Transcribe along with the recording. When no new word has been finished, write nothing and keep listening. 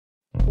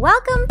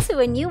Welcome to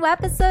a new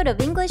episode of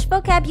English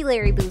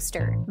Vocabulary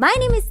Booster. My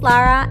name is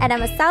Lara and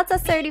I'm a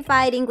SALSA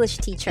certified English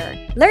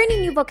teacher.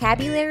 Learning new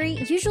vocabulary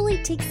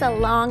usually takes a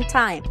long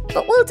time,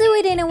 but we'll do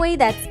it in a way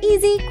that's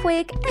easy,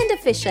 quick, and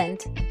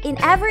efficient.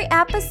 In every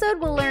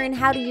episode, we'll learn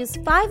how to use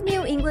 5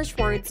 new English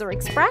words or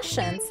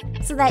expressions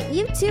so that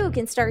you too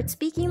can start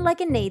speaking like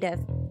a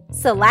native.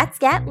 So let's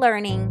get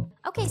learning.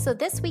 Okay, so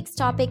this week's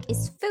topic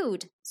is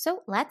food.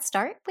 So let's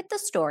start with the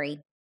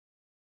story.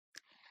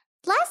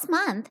 Last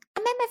month, I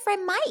met my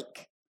friend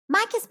Mike.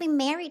 Mike has been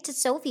married to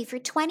Sophie for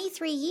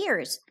 23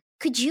 years.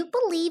 Could you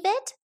believe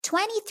it?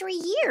 23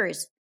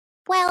 years.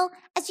 Well,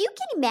 as you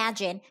can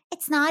imagine,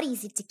 it's not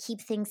easy to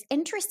keep things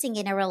interesting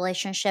in a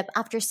relationship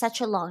after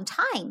such a long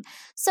time.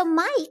 So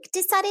Mike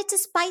decided to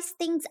spice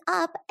things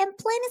up and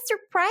plan a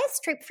surprise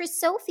trip for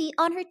Sophie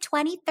on her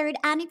 23rd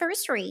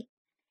anniversary.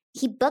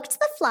 He booked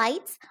the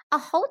flights, a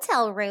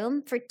hotel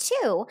room for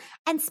 2,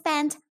 and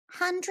spent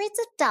hundreds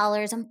of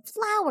dollars on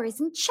flowers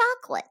and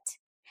chocolate.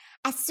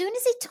 As soon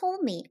as he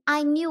told me,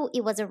 I knew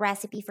it was a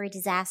recipe for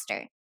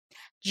disaster.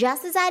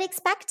 Just as I'd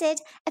expected,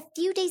 a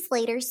few days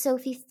later,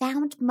 Sophie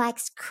found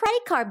Mike's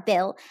credit card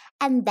bill,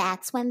 and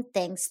that's when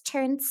things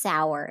turned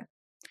sour.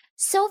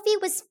 Sophie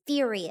was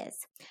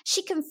furious.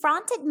 She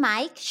confronted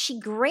Mike, she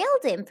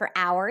grilled him for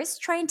hours,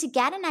 trying to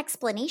get an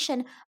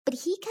explanation,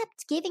 but he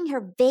kept giving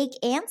her vague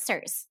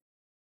answers.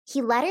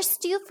 He let her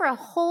stew for a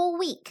whole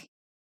week.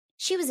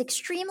 She was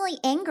extremely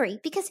angry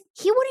because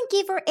he wouldn't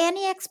give her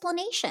any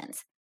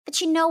explanations. But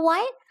you know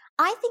what?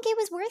 I think it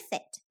was worth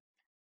it.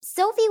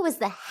 Sophie was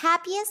the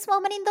happiest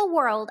woman in the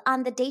world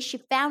on the day she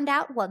found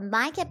out what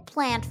Mike had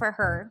planned for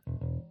her.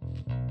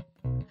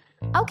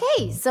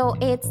 Okay, so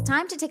it's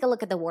time to take a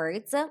look at the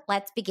words.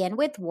 Let's begin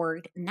with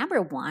word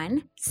number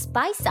 1,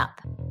 spice up.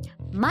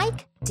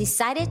 Mike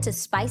decided to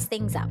spice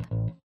things up.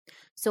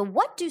 So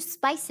what do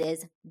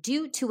spices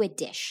do to a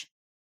dish?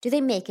 Do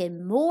they make it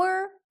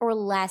more or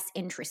less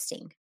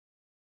interesting?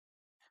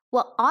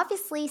 Well,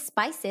 obviously,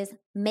 spices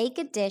make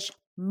a dish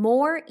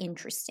more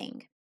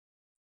interesting.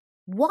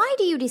 Why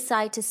do you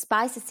decide to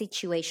spice a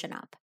situation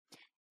up?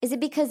 Is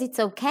it because it's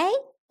okay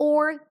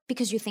or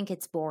because you think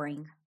it's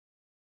boring?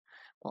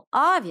 Well,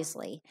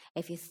 obviously,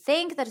 if you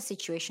think that a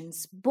situation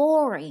is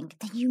boring,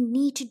 then you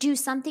need to do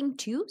something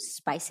to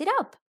spice it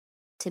up,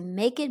 to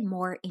make it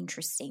more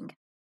interesting.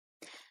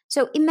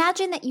 So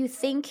imagine that you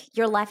think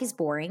your life is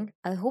boring.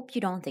 I hope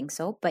you don't think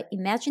so, but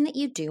imagine that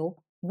you do.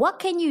 What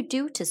can you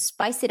do to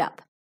spice it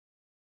up?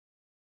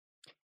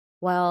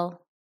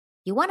 Well,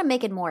 you want to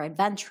make it more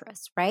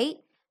adventurous, right?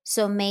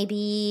 So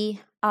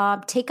maybe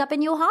take up a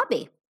new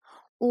hobby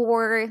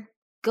or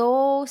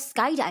go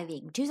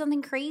skydiving, do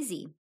something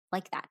crazy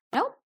like that.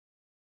 No?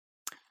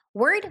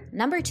 Word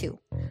number 2,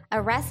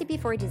 a recipe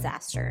for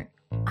disaster.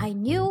 I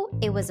knew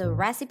it was a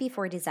recipe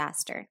for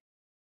disaster.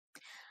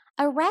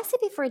 A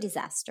recipe for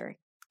disaster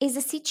is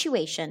a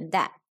situation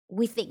that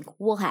we think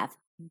will have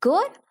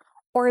good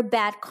or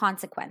bad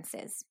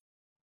consequences.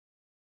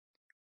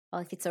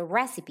 Well, if it's a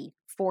recipe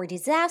for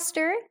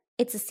disaster,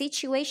 it's a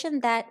situation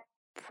that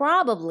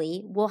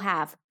probably will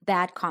have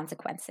bad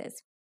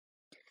consequences.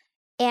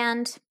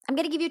 And I'm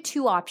going to give you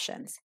 2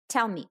 options.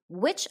 Tell me,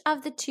 which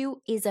of the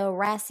 2 is a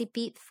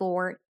recipe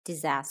for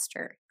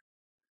disaster?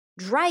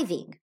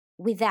 Driving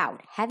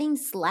without having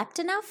slept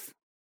enough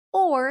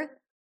or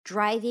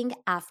driving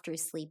after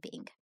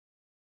sleeping?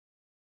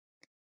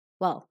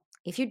 Well,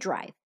 if you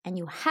drive and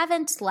you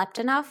haven't slept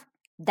enough,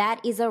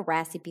 that is a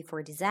recipe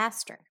for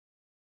disaster.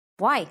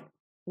 Why?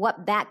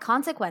 What bad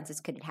consequences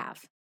could it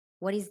have?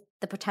 What is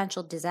the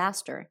potential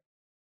disaster?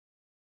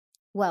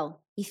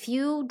 Well, if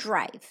you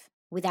drive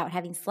without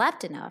having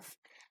slept enough,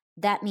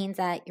 that means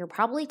that you're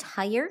probably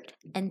tired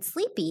and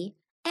sleepy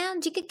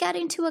and you could get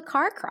into a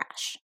car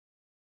crash.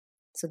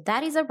 So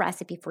that is a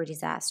recipe for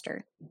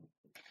disaster.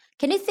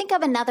 Can you think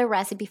of another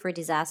recipe for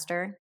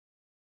disaster?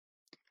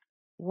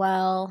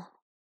 Well,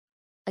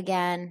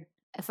 again,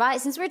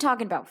 since we're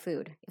talking about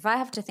food, if I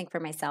have to think for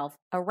myself,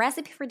 a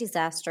recipe for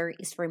disaster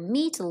is for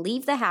me to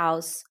leave the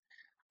house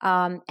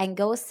and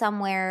go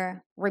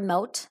somewhere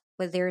remote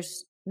where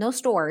there's no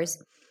stores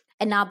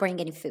and not bring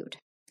any food.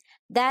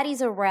 That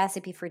is a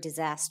recipe for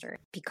disaster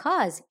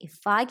because if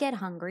I get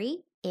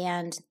hungry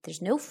and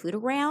there's no food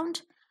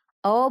around,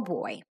 oh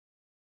boy.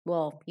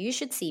 Well, you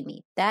should see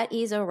me. That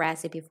is a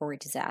recipe for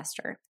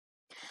disaster.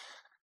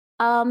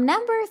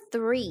 Number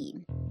 3,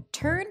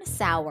 turn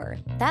sour.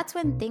 That's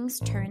when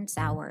things turn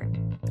sour.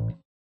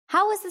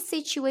 How was the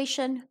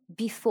situation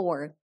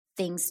before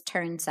things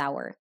turned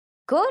sour?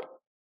 Good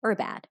or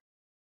bad?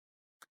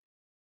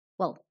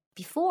 Well,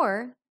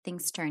 before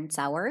things turned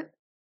sour,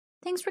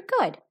 things were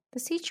good. The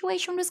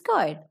situation was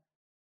good.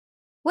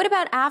 What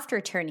about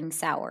after turning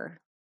sour?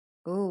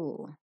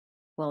 Ooh,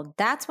 well,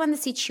 that's when the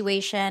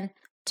situation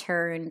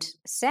turned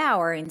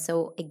sour and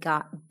so it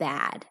got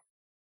bad.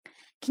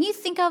 Can you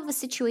think of a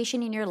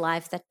situation in your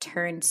life that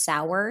turned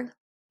sour?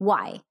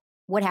 Why?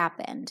 What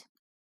happened?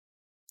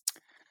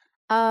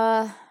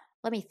 Let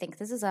me think.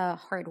 This is a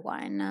hard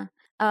one.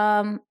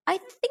 I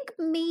think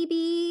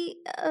maybe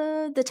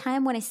the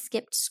time when I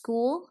skipped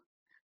school.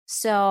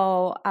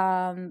 So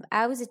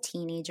I was a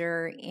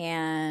teenager,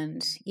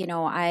 and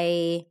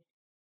I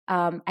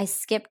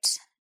skipped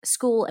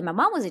school, and my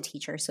mom was a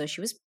teacher, so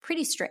she was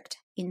pretty strict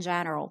in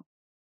general.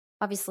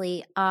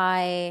 Obviously,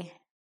 I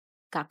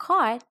got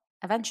caught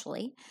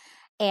eventually,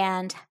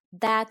 and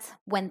that's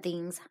when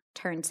things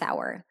turned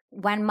sour.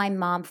 When my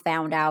mom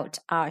found out,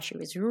 she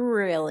was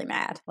really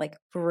mad, like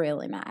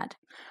really mad.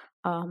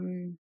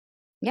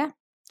 Yeah.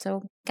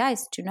 So,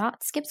 guys, do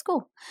not skip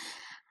school.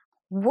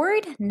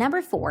 Word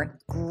number 4,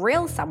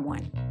 grill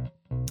someone.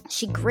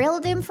 She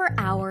grilled him for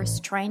hours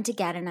trying to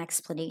get an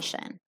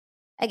explanation.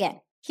 Again,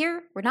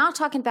 here we're not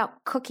talking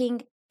about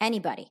cooking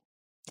anybody.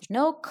 There's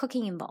no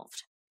cooking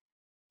involved.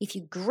 If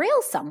you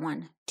grill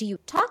someone, do you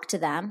talk to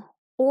them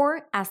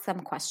or ask them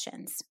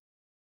questions?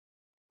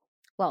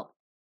 Well,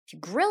 if you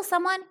grill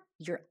someone,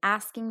 you're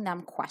asking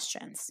them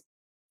questions.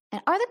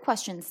 And are the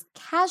questions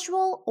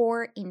casual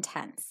or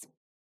intense?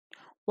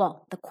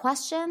 Well, the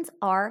questions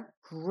are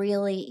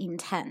really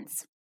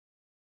intense.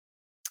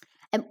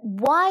 And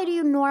why do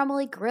you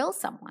normally grill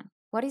someone?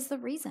 What is the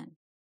reason?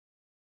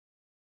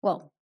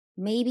 Well,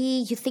 maybe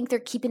you think they're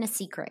keeping a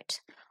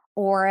secret,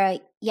 or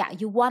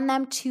you want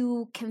them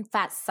to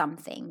confess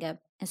something.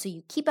 And so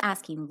you keep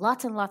asking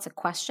lots and lots of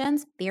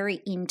questions,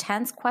 very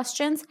intense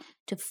questions,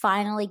 to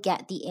finally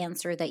get the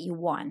answer that you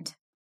want.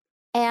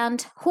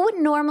 And who would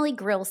normally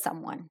grill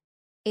someone?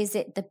 Is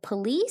it the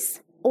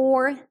police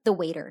or the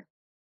waiter?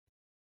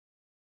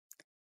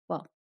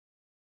 Well,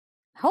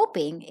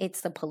 hoping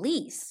it's the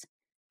police.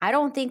 I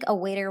don't think a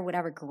waiter would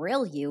ever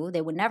grill you.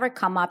 They would never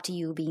come up to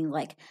you being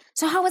like,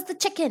 so how was the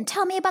chicken?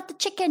 Tell me about the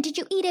chicken. Did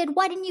you eat it?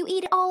 Why didn't you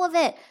eat all of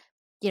it?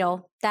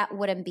 That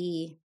wouldn't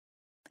be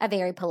a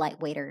very polite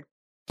waiter.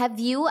 Have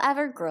you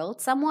ever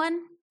grilled someone,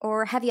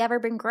 or have you ever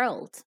been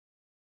grilled?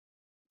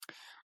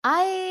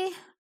 I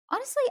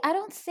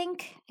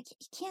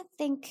can't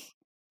think.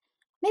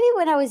 Maybe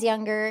when I was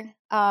younger,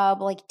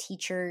 like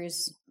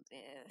teachers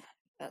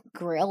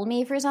grilled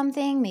me for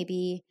something,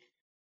 maybe.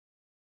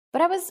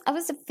 But I was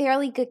a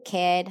fairly good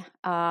kid,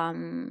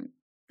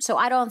 so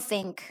I don't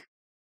think.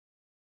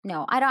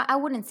 No, I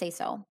wouldn't say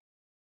so.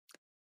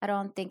 I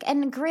don't think.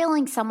 And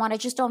grilling someone, I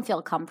just don't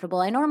feel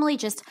comfortable. I normally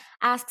just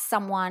ask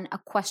someone a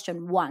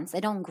question once. I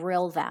don't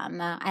grill them,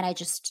 and I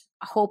just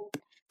hope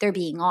they're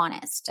being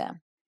honest.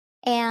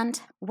 And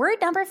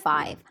word number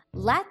 5,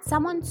 let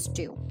someone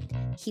stew.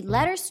 He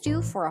let her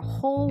stew for a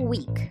whole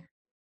week.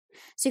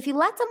 So if you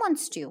let someone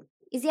stew,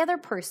 is the other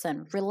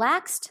person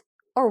relaxed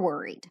or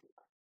worried?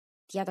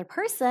 The other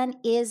person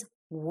is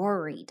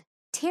worried,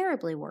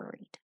 terribly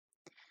worried.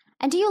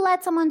 And do you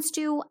let someone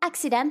stew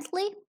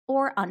accidentally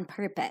or on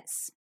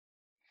purpose?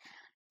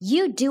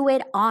 You do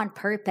it on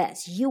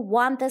purpose. You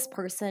want this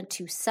person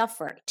to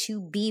suffer, to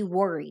be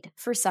worried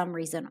for some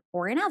reason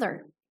or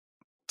another.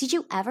 Did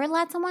you ever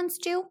let someone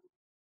stew?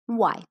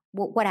 Why?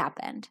 What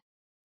happened?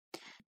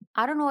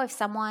 I don't know if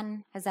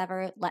someone has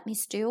ever let me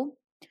stew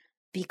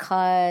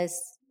because,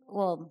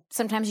 well,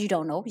 sometimes you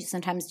don't know.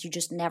 Sometimes you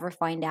just never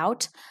find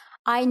out.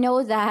 I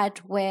know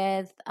that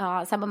with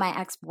some of my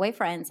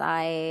ex-boyfriends,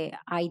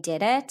 I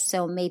did it.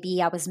 So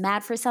maybe I was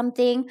mad for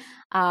something,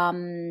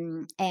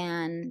 and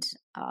then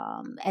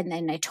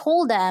I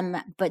told them.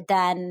 But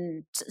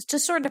then to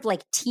sort of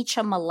like teach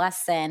them a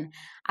lesson,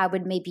 I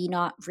would maybe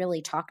not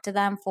really talk to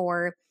them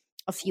for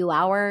a few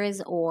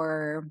hours,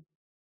 or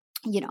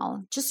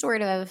just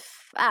sort of,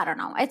 I don't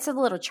know. It's a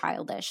little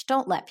childish.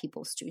 Don't let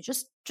people stew.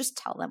 Just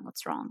tell them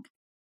what's wrong.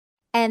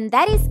 And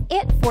that is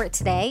it for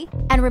today.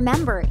 And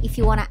remember, if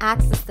you want to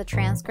access the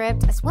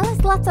transcript as well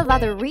as lots of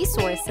other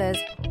resources,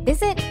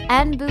 visit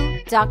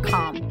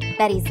enboo.com.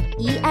 That is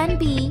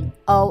ENBOOO.com.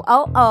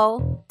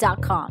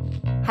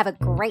 Have a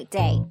great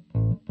day.